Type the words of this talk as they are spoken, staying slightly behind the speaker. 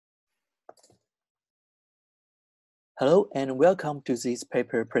Hello and welcome to this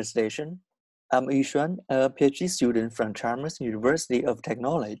paper presentation. I'm Yuxuan, a PhD student from Chalmers University of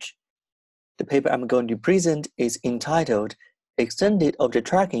Technology. The paper I'm going to present is entitled Extended Object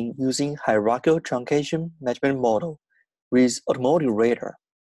Tracking Using Hierarchical Truncation Measurement Model with Automotive Radar.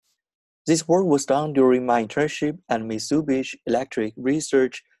 This work was done during my internship at Mitsubishi Electric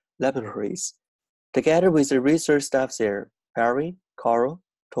Research Laboratories, together with the research staff there, Barry, Karl,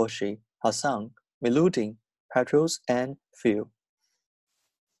 Toshi, Hassan, Milutin, Petros, and Phil.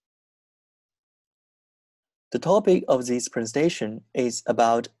 The topic of this presentation is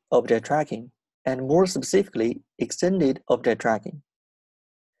about object tracking, and more specifically, extended object tracking.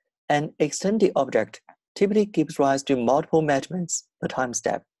 An extended object typically gives rise to multiple measurements per time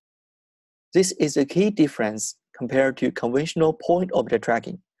step. This is a key difference compared to conventional point object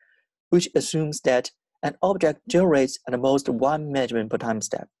tracking, which assumes that an object generates at most one measurement per time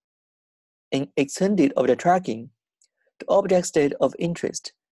step. In extended object tracking, the object state of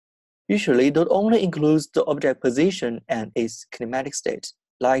interest usually not only includes the object position and its kinematic state,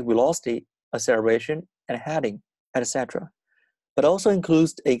 like velocity, acceleration, and heading, etc., but also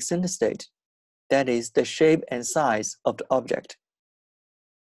includes the extended state, that is, the shape and size of the object.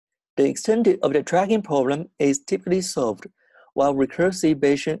 The extended object tracking problem is typically solved while recursive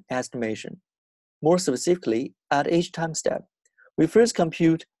Bayesian estimation. More specifically, at each time step, we first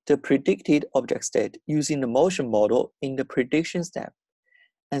compute the predicted object state using the motion model in the prediction step,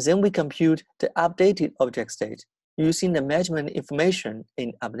 and then we compute the updated object state using the measurement information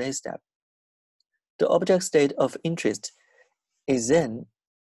in update step. The object state of interest is then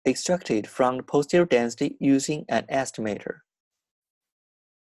extracted from the posterior density using an estimator.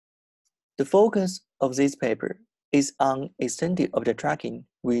 The focus of this paper is on extended object tracking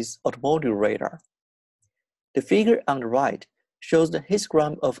with automotive radar. The figure on the right shows the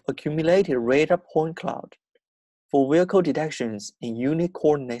histogram of accumulated radar point cloud for vehicle detections in unit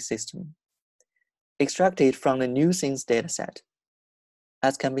coordinate system, extracted from the new scenes dataset.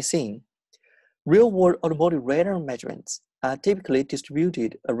 As can be seen, real-world automotive radar measurements are typically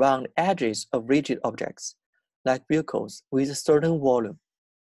distributed around edges of rigid objects, like vehicles with a certain volume.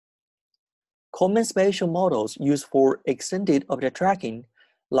 Common spatial models used for extended object tracking,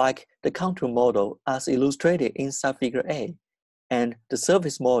 like the contour model as illustrated in subfigure A, and the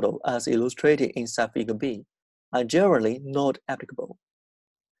surface model as illustrated in subfigure B, are generally not applicable.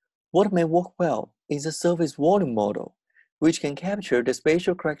 What may work well is the surface volume model, which can capture the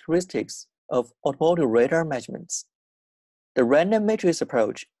spatial characteristics of automotive radar measurements. The random matrix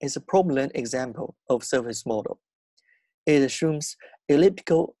approach is a prominent example of surface model. It assumes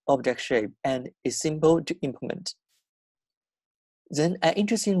elliptical object shape and is simple to implement. Then an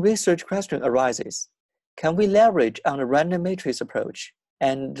interesting research question arises. Can we leverage on the random matrix approach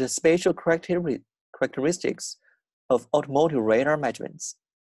and the spatial characteristics of automotive radar measurements?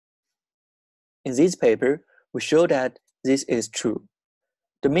 In this paper, we show that this is true.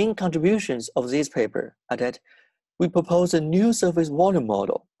 The main contributions of this paper are that we propose a new surface volume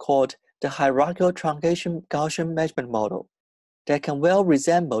model called the Hierarchical Truncation Gaussian measurement model that can well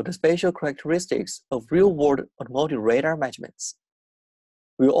resemble the spatial characteristics of real-world automotive radar measurements.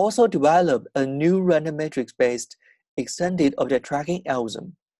 We also develop a new random matrix-based extended object tracking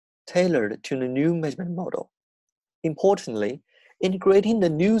algorithm tailored to the new measurement model. Importantly, integrating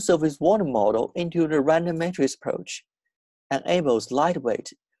the new surface volume model into the random matrix approach enables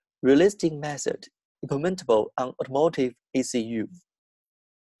lightweight, realistic method implementable on automotive ECU.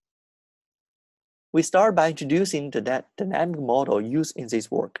 We start by introducing the dynamic model used in this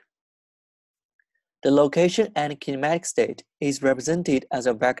work. The location and kinematic state is represented as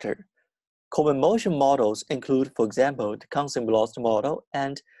a vector. Common motion models include, for example, the constant velocity model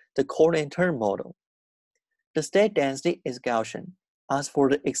and the coordinate turn model. The state density is Gaussian. As for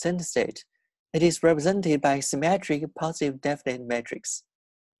the extended state, it is represented by symmetric positive definite matrix.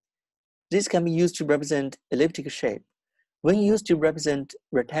 This can be used to represent elliptic shape. When used to represent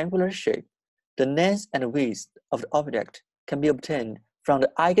rectangular shape, the length and width of the object can be obtained from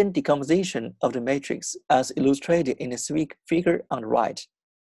the eigen decomposition of the matrix as illustrated in the figure on the right.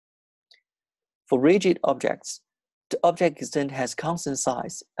 For rigid objects, the object extent has constant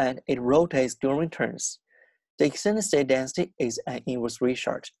size and it rotates during turns. The extended state density is an inverse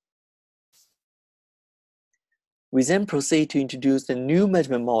recharge. We then proceed to introduce the new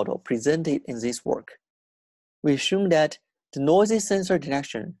measurement model presented in this work. We assume that the noisy sensor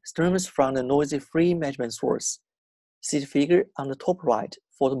detection stems from the noisy-free measurement source. See the figure on the top right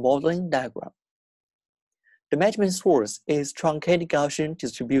for the modeling diagram. The measurement source is truncated Gaussian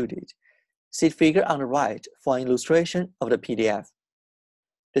distributed. See the figure on the right for an illustration of the PDF.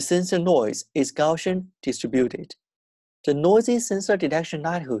 The sensor noise is Gaussian distributed. The noisy sensor detection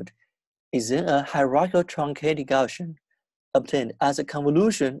likelihood is then a hierarchical truncated Gaussian, obtained as a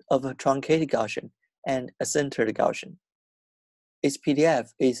convolution of a truncated Gaussian and a centered Gaussian. Its PDF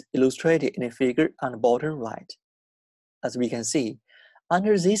is illustrated in a figure on the bottom right. As we can see,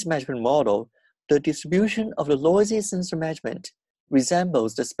 under this measurement model, the distribution of the noisy sensor measurement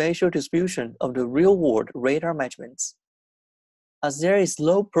resembles the spatial distribution of the real-world radar measurements. As there is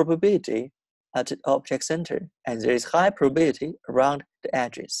low probability at the object center and there is high probability around the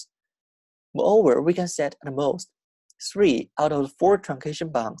edges. Moreover, we can set at most 3 out of the 4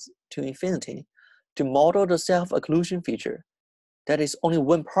 truncation bounds to infinity to model the self-occlusion feature. That is, only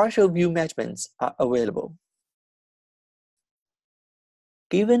when partial view measurements are available.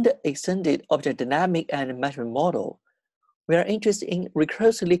 Given the extended object dynamic and measurement model, we are interested in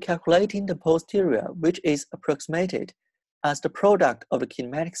recursively calculating the posterior, which is approximated as the product of the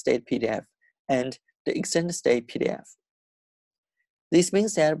kinematic state PDF and the extended state PDF. This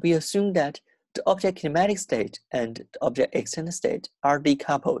means that we assume that the object kinematic state and the object extended state are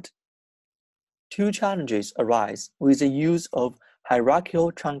decoupled. 2 challenges arise with the use of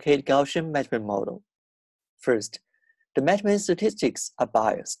hierarchical truncated Gaussian measurement model. First, the measurement statistics are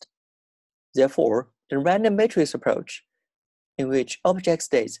biased. Therefore, the random matrix approach, in which object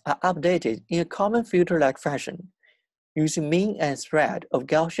states are updated in a common filter-like fashion, using mean and spread of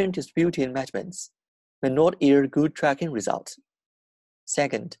Gaussian distributed measurements, may not yield good tracking results.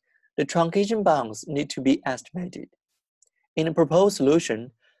 Second, the truncation bounds need to be estimated. In the proposed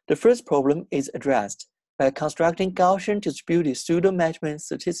solution, the first problem is addressed by constructing Gaussian distributed pseudo-measurement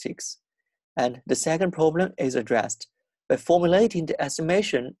statistics, and the second problem is addressed by formulating the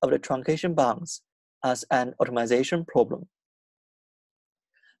estimation of the truncation bounds as an optimization problem.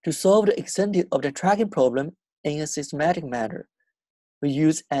 To solve the extended object tracking problem in a systematic manner, we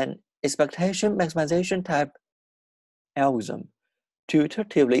use an expectation maximization type algorithm to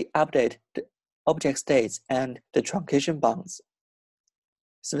iteratively update the object states and the truncation bounds.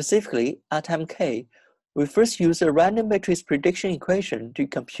 Specifically, at time k, we first use a random matrix prediction equation to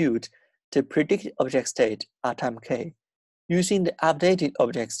compute the predicted object state at time k, using the updated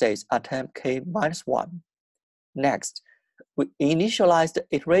object states at time k-1. Next, we initialize the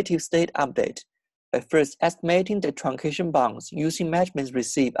iterative state update by first estimating the truncation bounds using measurements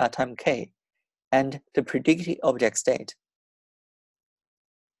received at time k and the predicted object state.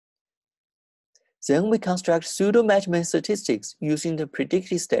 Then we construct pseudo-measurement statistics using the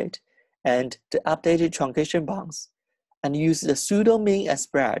predicted state and the updated truncation bounds, and use the pseudo-mean and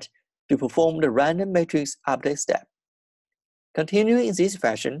spread to perform the random matrix update step. Continuing in this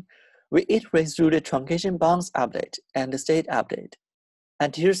fashion, we iterate through the truncation bounds update and the state update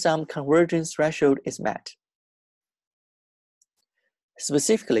until some convergence threshold is met.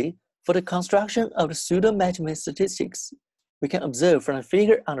 Specifically, for the construction of the pseudo-measurement statistics, we can observe from the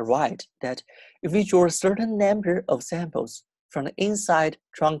figure on the right that if we draw a certain number of samples from the inside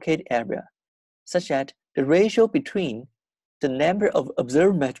truncated area, such that the ratio between the number of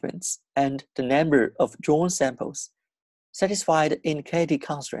observed measurements and the number of drawn samples satisfy the indicated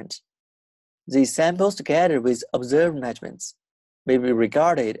constraint, these samples together with observed measurements may be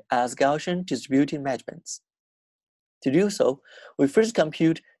regarded as Gaussian distributed measurements. To do so, we first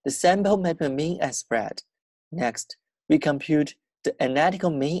compute the sample measurement mean and spread. Next, we compute the analytical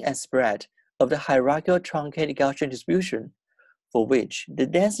mean and spread of the hierarchical truncated Gaussian distribution, for which the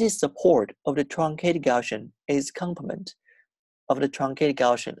density support of the truncated Gaussian is complement of the truncated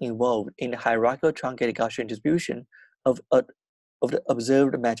Gaussian involved in the hierarchical truncated Gaussian distribution of the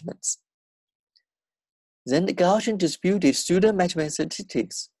observed measurements. Then the Gaussian distributed pseudo-measurement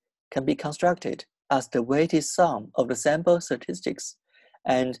statistics can be constructed as the weighted sum of the sample statistics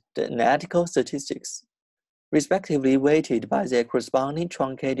and the analytical statistics, respectively weighted by their corresponding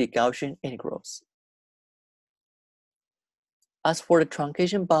truncated Gaussian integrals. As for the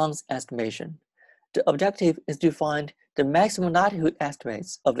truncation bounds estimation, the objective is to find the maximum likelihood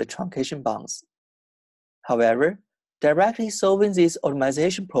estimates of the truncation bounds. However, directly solving this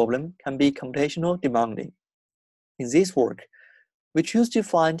optimization problem can be computationally demanding. In this work, we choose to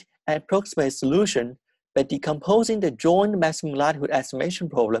find an approximate solution by decomposing the joint maximum likelihood estimation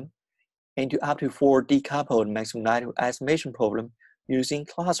problem into up to 4 decoupled maximum likelihood estimation problem using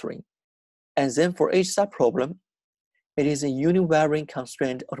clustering. And then for each subproblem, it is a univariate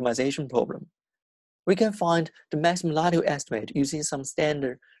constraint optimization problem. We can find the maximum likelihood estimate using some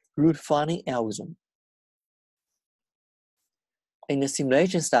standard root finding algorithm. In the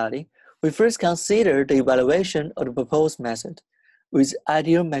simulation study, we first consider the evaluation of the proposed method with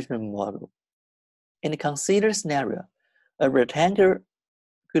ideal measurement model. In the considered scenario, a rectangular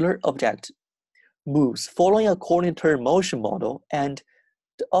object moves following a coordinate motion model, and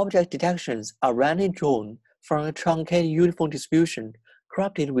the object detections are randomly drawn from a truncated uniform distribution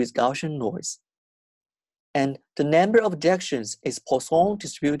corrupted with Gaussian noise. And the number of detections is Poisson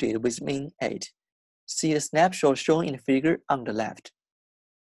distributed with mean 8. See the snapshot shown in the figure on the left.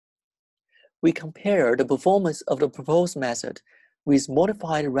 We compare the performance of the proposed method with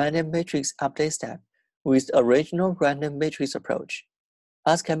modified random matrix update step with the original random matrix approach.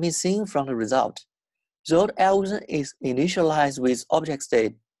 As can be seen from the result, the old algorithm is initialized with object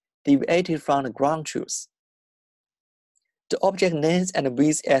state deviated from the ground truth. The object length and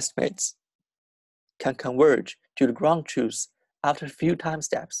width estimates can converge to the ground truth after a few time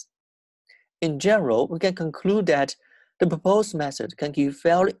steps. In general, we can conclude that the proposed method can give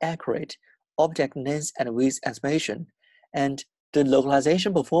fairly accurate object length and width estimation, and the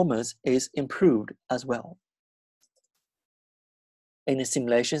localization performance is improved as well. In the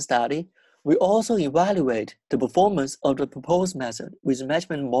simulation study, we also evaluate the performance of the proposed method with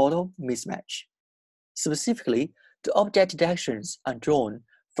measurement model mismatch. Specifically, the object detections are drawn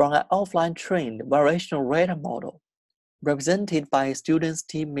from an offline trained variational radar model, represented by a student's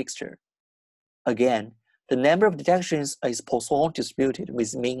T mixture. Again, the number of detections is Poisson distributed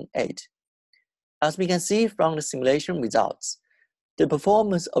with mean 8. As we can see from the simulation results, the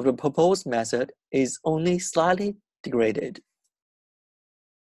performance of the proposed method is only slightly degraded.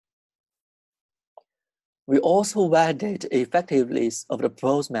 We also validate the effectiveness of the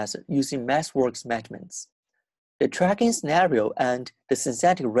proposed method using MathWorks measurements. The tracking scenario and the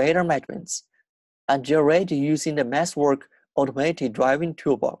synthetic radar measurements are generated using the MathWorks automated driving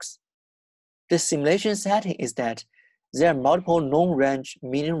toolbox. The simulation setting is that there are multiple long-range,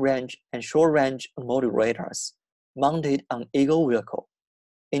 medium-range, and short-range automotive radars mounted on eagle vehicle.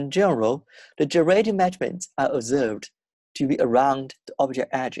 In general, the generated measurements are observed to be around the object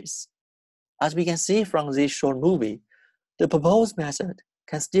edges. As we can see from this short movie, the proposed method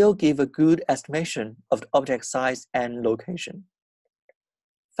can still give a good estimation of the object size and location.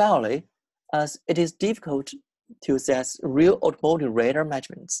 Finally, as it is difficult to assess real automotive radar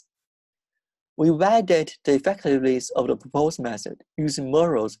measurements, we validate the effectiveness of the proposed method using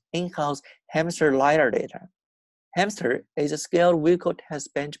MERL's in-house Hamster Lidar data. Hamster is a scaled vehicle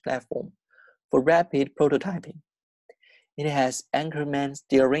test bench platform for rapid prototyping. It has anchorman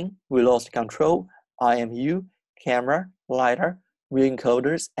steering, velocity control, IMU, camera, LiDAR, real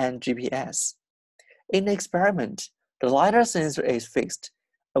encoders, and GPS. In the experiment, the LiDAR sensor is fixed,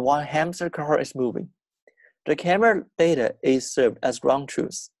 and while Hamster car is moving. The camera data is served as ground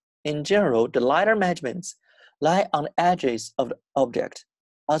truth. In general, the LiDAR measurements lie on the edges of the object.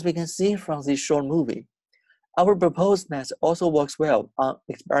 As we can see from this short movie, our proposed method also works well on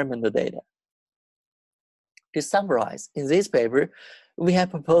experimental data. To summarize, in this paper, we have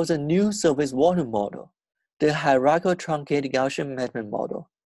proposed a new surface volume model, the hierarchical truncated Gaussian measurement model,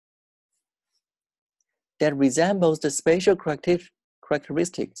 that resembles the spatial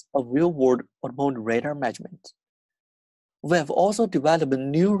characteristics of real-world automotive radar measurements. We have also developed a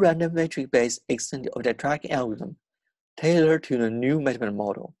new random matrix-based extended object tracking algorithm tailored to the new measurement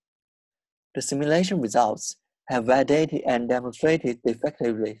model. The simulation results have validated and demonstrated the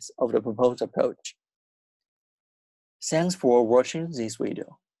effectiveness of the proposed approach. Thanks for watching this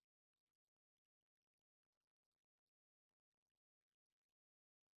video.